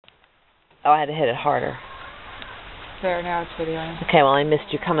Oh, I had to hit it harder. There, now it's videoing. Okay, well, I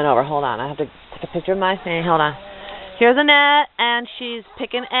missed you coming over. Hold on. I have to take a picture of my thing. Hold on. Here's Annette, and she's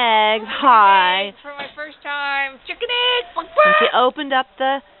picking eggs. Hi. Eggs for my first time. Chicken eggs. And she opened up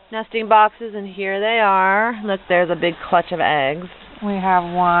the nesting boxes, and here they are. Look, there's a big clutch of eggs. We have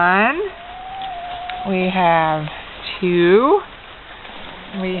 1. We have 2.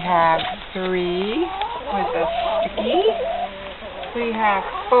 We have 3 with a sticky. We have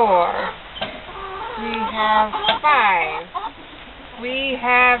 4. We have 5. We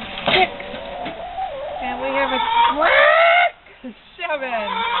have 6. And we have a 7.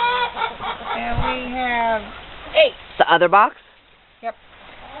 And we have 8. The other box? Yep.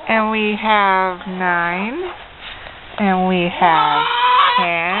 And we have 9. And we have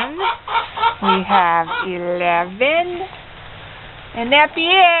 10. We have 11. And that be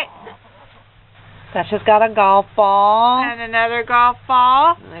it. That's just got a golf ball. And another golf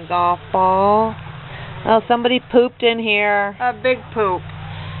ball. And a golf ball. Oh, somebody pooped in here. A big poop.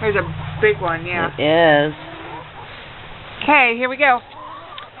 There's a big one, yeah. It is. Okay, here we go.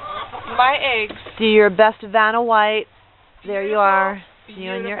 My eggs. Do your best Vanna White. There you are.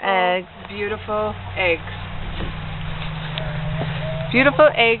 You and your eggs. Beautiful eggs. Beautiful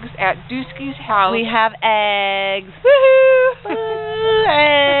eggs at Dusky's house. We have eggs. Woohoo!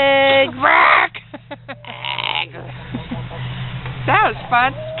 Eggs. Rack! Eggs. That was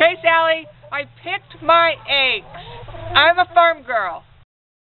fun. Okay, Sally, I picked my eggs. I'm a farm girl.